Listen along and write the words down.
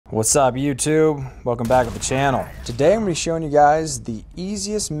What's up YouTube? Welcome back to the channel. Today I'm going to be showing you guys the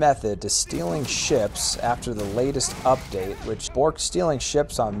easiest method to stealing ships after the latest update, which borked stealing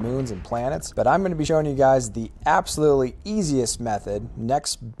ships on moons and planets, but I'm going to be showing you guys the absolutely easiest method,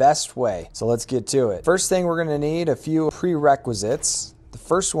 next best way. So let's get to it. First thing, we're going to need a few prerequisites. The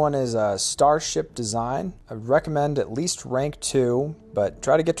first one is a starship design. I would recommend at least rank 2, but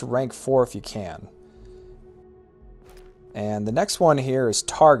try to get to rank 4 if you can. And the next one here is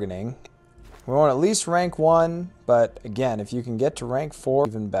targeting. We want at least rank 1, but again, if you can get to rank 4,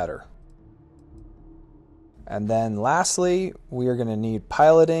 even better. And then lastly, we are going to need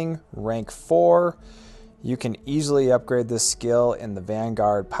piloting, rank 4. You can easily upgrade this skill in the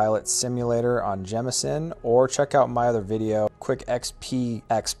Vanguard Pilot Simulator on Jemison, or check out my other video, Quick XP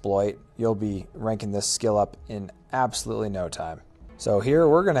Exploit. You'll be ranking this skill up in absolutely no time. So here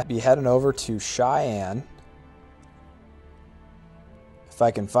we're going to be heading over to Cheyenne. If I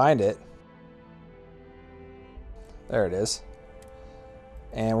can find it. There it is.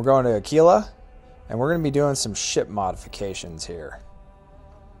 And we're going to Aquila, and we're going to be doing some ship modifications here.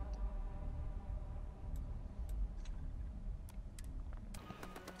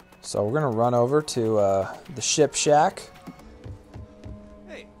 So we're going to run over to the ship shack,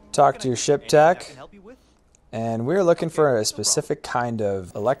 talk to your ship tech, and we're looking for a specific kind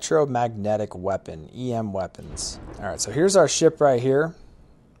of electromagnetic weapon, EM weapons. Alright, so here's our ship right here.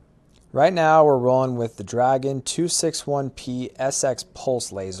 Right now we're rolling with the Dragon 261P SX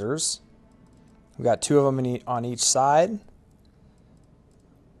pulse lasers. We've got 2 of them on each side.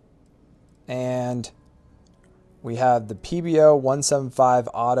 And we have the PBO 175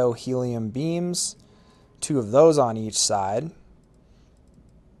 auto helium beams, 2 of those on each side.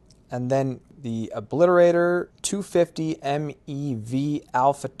 And then the Obliterator 250 MEV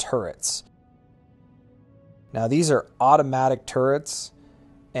alpha turrets. Now these are automatic turrets,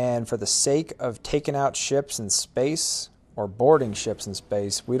 and for the sake of taking out ships in space or boarding ships in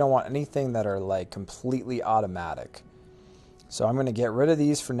space, we don't want anything that are like completely automatic. So I'm going to get rid of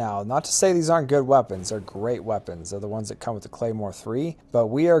these for now. Not to say these aren't good weapons, they're great weapons. They're the ones that come with the Claymore 3, but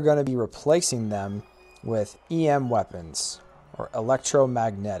we are going to be replacing them with EM weapons, or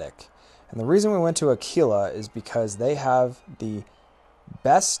electromagnetic. And the reason we went to Aquila is because they have the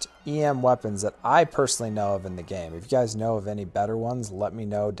best EM weapons that I personally know of in the game. If you guys know of any better ones, let me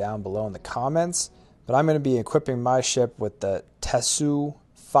know down below in the comments. But I'm going to be equipping my ship with the Tesu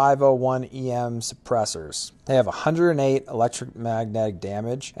 501 EM suppressors. They have 108 electromagnetic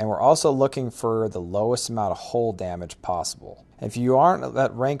damage, and we're also looking for the lowest amount of hull damage possible. If you aren't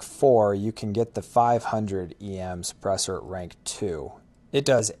at rank 4, you can get the 500 EM suppressor at rank 2. It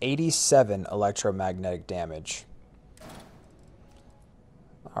does 87 electromagnetic damage.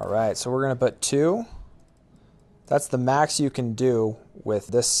 Alright, so we're going to put 2. That's the max you can do with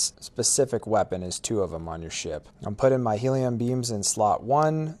this specific weapon, is 2 of them on your ship. I'm putting my helium beams in slot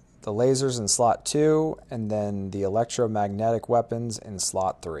 1, the lasers in slot 2, and then the electromagnetic weapons in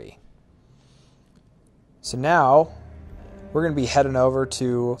slot 3. So now, we're going to be heading over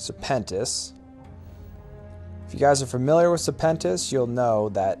to Serpentis. If you guys are familiar with Serpentis, you'll know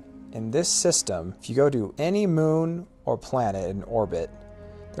that in this system, if you go to any moon or planet in orbit,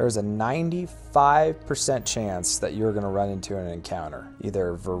 there's a 95% chance that you're going to run into an encounter,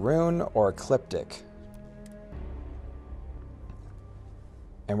 either Varun or Ecliptic.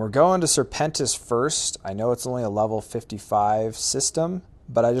 And we're going to Serpentis first. I know it's only a level 55 system,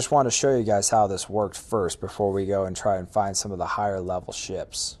 but I just want to show you guys how this worked first before we go and try and find some of the higher level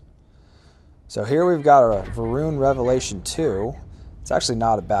ships. So here we've got a Varun Revelation 2. It's actually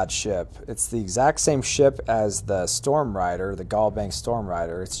not a bad ship. It's the exact same ship as the Storm Rider, the Galbank Storm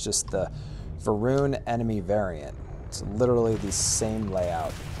Rider. It's just the Varun enemy variant. It's literally the same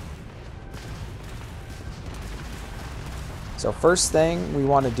layout. So first thing we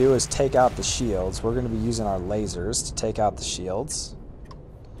want to do is take out the shields. We're going to be using our lasers to take out the shields.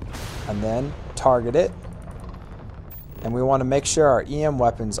 And then target it. And we want to make sure our EM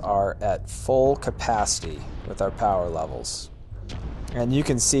weapons are at full capacity with our power levels. And you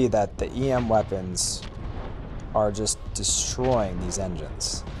can see that the EM weapons are just destroying these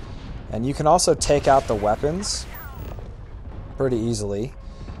engines. And you can also take out the weapons pretty easily.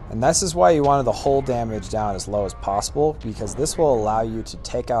 And this is why you wanted the hull damage down as low as possible, because this will allow you to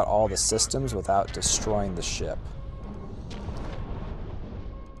take out all the systems without destroying the ship.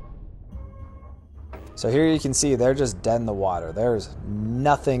 So here you can see they're just dead in the water. There's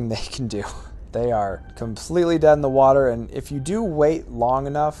nothing they can do. They are completely dead in the water, and if you do wait long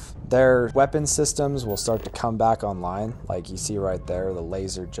enough, their weapon systems will start to come back online. Like you see right there, the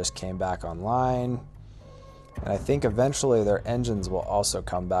laser just came back online. And I think eventually their engines will also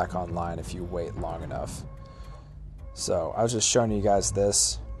come back online if you wait long enough. So I was just showing you guys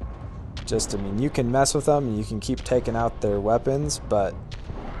this. Just, I mean, you can mess with them and you can keep taking out their weapons, but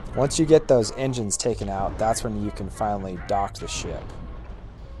once you get those engines taken out, that's when you can finally dock the ship.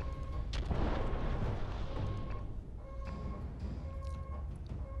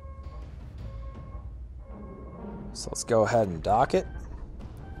 So let's go ahead and dock it.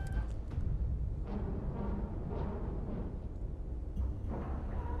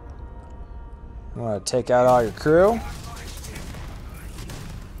 You want to take out all your crew.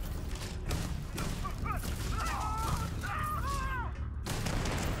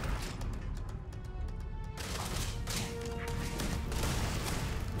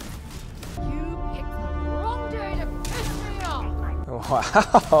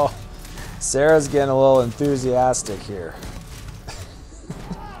 Wow, Sarah's getting a little enthusiastic here.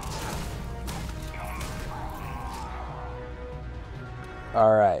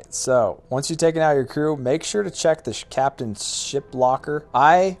 Alright, so once you've taken out your crew, make sure to check the captain's ship locker.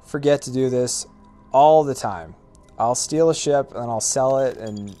 I forget to do this all the time. I'll steal a ship and I'll sell it,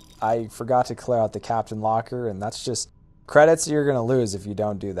 and I forgot to clear out the captain locker, and that's just credits you're going to lose if you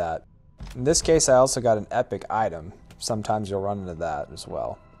don't do that. In this case, I also got an epic item. Sometimes you'll run into that as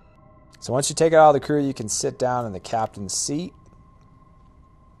well. So once you take out all the crew, you can sit down in the captain's seat.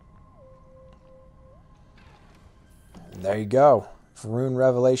 And there you go. Rune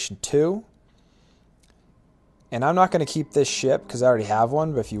Revelation 2. And I'm not going to keep this ship because I already have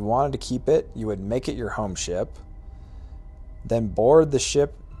one, but if you wanted to keep it, you would make it your home ship. Then board the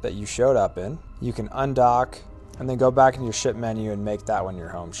ship that you showed up in. You can undock and then go back into your ship menu and make that one your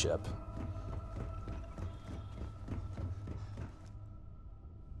home ship.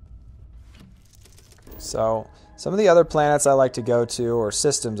 So some of the other planets I like to go to, or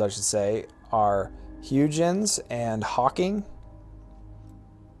systems I should say, are Huygens and Hawking.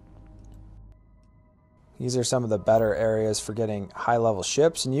 These are some of the better areas for getting high-level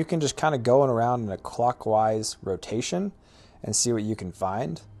ships, and you can just kind of go around in a clockwise rotation and see what you can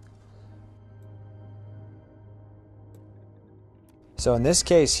find. So in this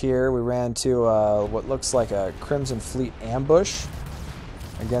case here, we ran to what looks like a Crimson Fleet ambush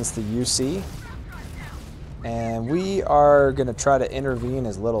against the UC. And we are going to try to intervene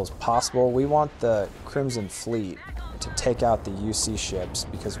as little as possible. We want the Crimson Fleet to take out the UC ships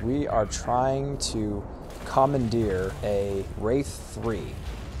because we are trying to commandeer a Wraith 3.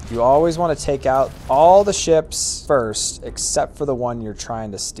 You always want to take out all the ships first except for the one you're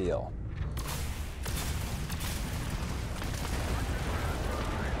trying to steal.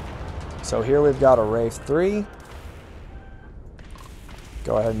 So here we've got a Wraith 3.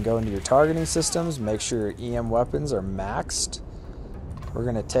 Go ahead and go into your targeting systems. Make sure your EM weapons are maxed. We're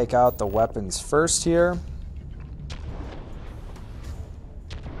going to take out the weapons first here.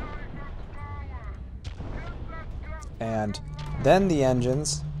 And then the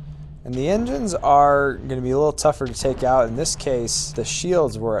engines. And the engines are going to be a little tougher to take out. In this case, the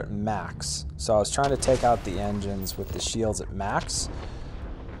shields were at max. So I was trying to take out the engines with the shields at max.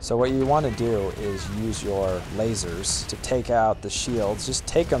 So what you want to do is use your lasers to take out the shields. Just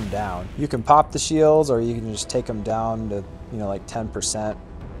take them down. You can pop the shields or you can just take them down to, like 10%.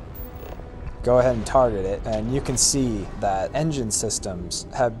 Go ahead and target it, and you can see that engine systems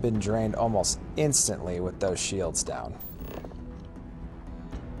have been drained almost instantly with those shields down.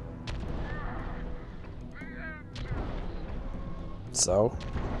 So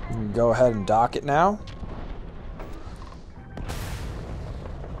you can go ahead and dock it now.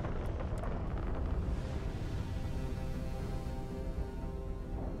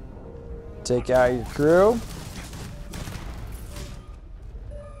 Take out your crew.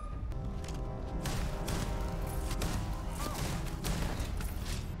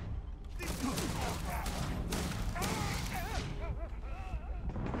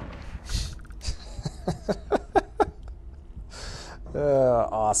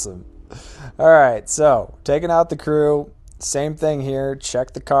 Awesome. All right, so taking out the crew. Same thing here.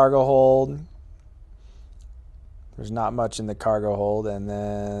 Check the cargo hold. There's not much in the cargo hold. And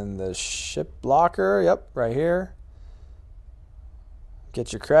then the ship locker, yep, right here.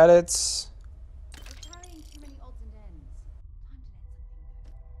 Get your credits.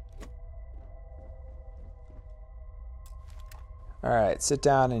 All right, sit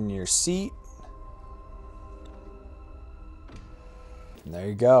down in your seat. And there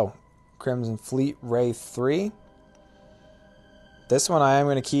you go. Crimson Fleet Wraith 3. This one I am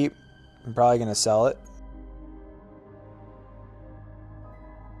going to keep. I'm probably going to sell it.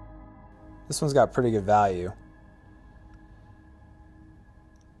 This one's got pretty good value.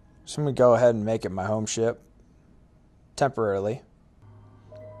 So I'm going to go ahead and make it my home ship. temporarily.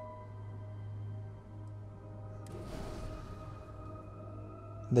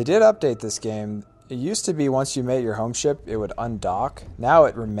 They did update this game. It used to be once you made your home ship, it would undock. Now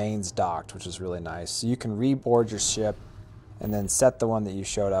it remains docked, which is really nice. So you can reboard your ship and then set the one that you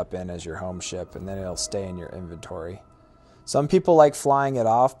showed up in as your home ship, and then it'll stay in your inventory. Some people like flying it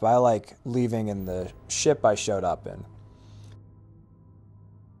off, but I like leaving in the ship I showed up in.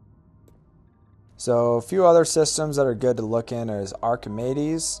 So a few other systems that are good to look in is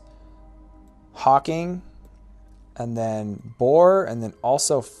Archimedes, Hawking, and then Bohr, and then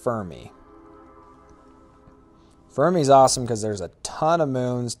also Fermi. Fermi's awesome because there's a ton of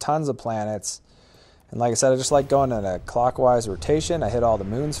moons, tons of planets. And like I said, I just like going in a clockwise rotation. I hit all the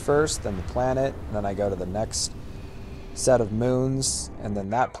moons first, then the planet, and then I go to the next set of moons, and then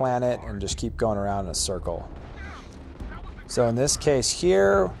that planet, and just keep going around in a circle. So in this case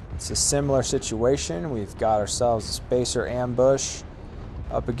here, it's a similar situation. We've got ourselves a spacer ambush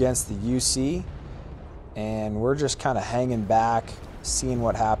up against the UC, and we're just kind of hanging back, seeing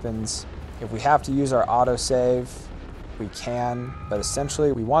what happens. If we have to use our autosave, we can, but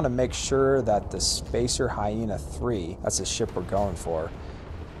essentially we want to make sure that the Spacer Hyena 3, that's the ship we're going for,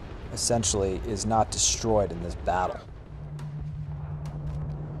 essentially is not destroyed in this battle.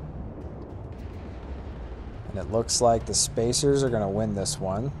 And it looks like the Spacers are going to win this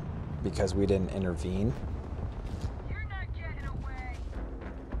one because we didn't intervene.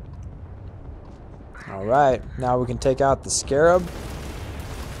 Alright, now we can take out the Scarab.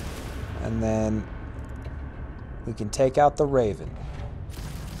 And then we can take out the Raven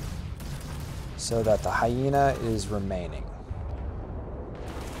so that the Hyena is remaining.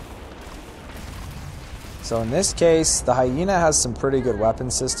 So in this case, the Hyena has some pretty good weapon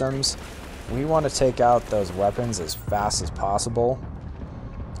systems. We want to take out those weapons as fast as possible.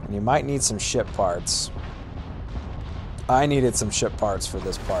 And you might need some ship parts. I needed some ship parts for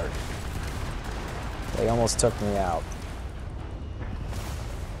this part. They almost took me out.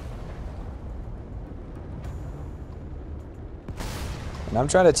 And I'm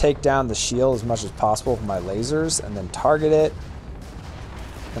trying to take down the shield as much as possible with my lasers and then target it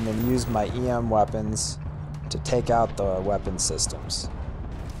and then use my EM weapons to take out the weapon systems.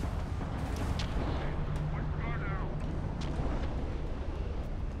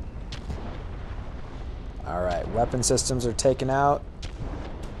 Alright, weapon systems are taken out.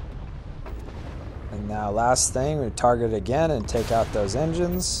 And now last thing, we target it again and take out those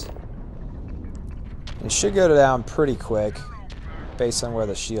engines. It should go down pretty quick based on where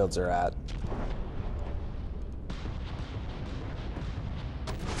the shields are at.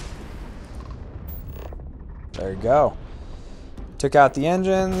 There you go. Took out the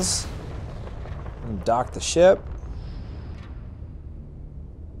engines and docked the ship.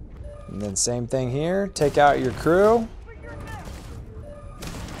 And then same thing here, take out your crew.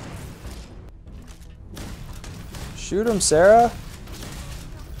 Shoot him, Sarah.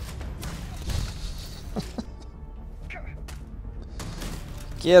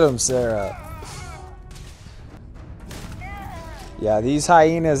 Get him, Sarah. Yeah, these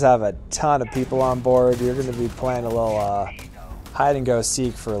hyenas have a ton of people on board. You're going to be playing a little hide and go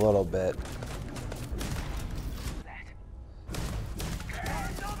seek for a little bit.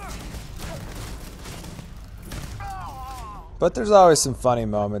 But there's always some funny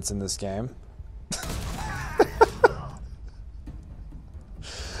moments in this game.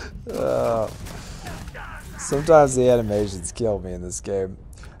 Sometimes the animations kill me in this game.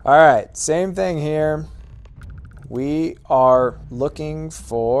 Alright, same thing here. We are looking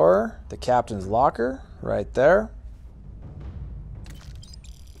for the captain's locker right there.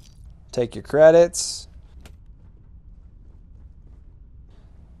 Take your credits.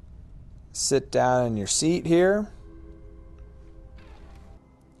 Sit down in your seat here.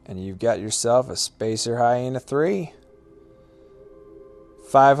 And you've got yourself a Spacer Hyena 3.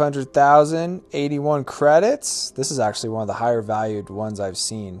 500,000, 81 credits. This is actually one of the higher valued ones I've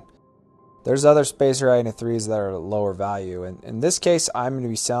seen. There's other Spacer Hyena 3s that are lower value. And in this case, I'm going to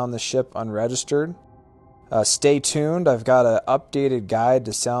be selling the ship unregistered. Stay tuned. I've got an updated guide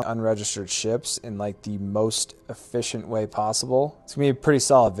to sell unregistered ships in like the most efficient way possible. It's going to be a pretty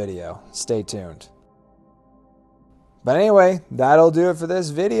solid video. Stay tuned. But anyway, that'll do it for this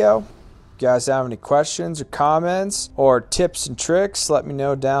video. If you guys have any questions or comments or tips and tricks, let me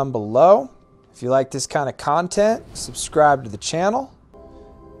know down below. If you like this kind of content, subscribe to the channel.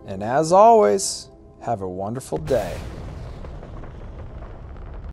 And as always, have a wonderful day.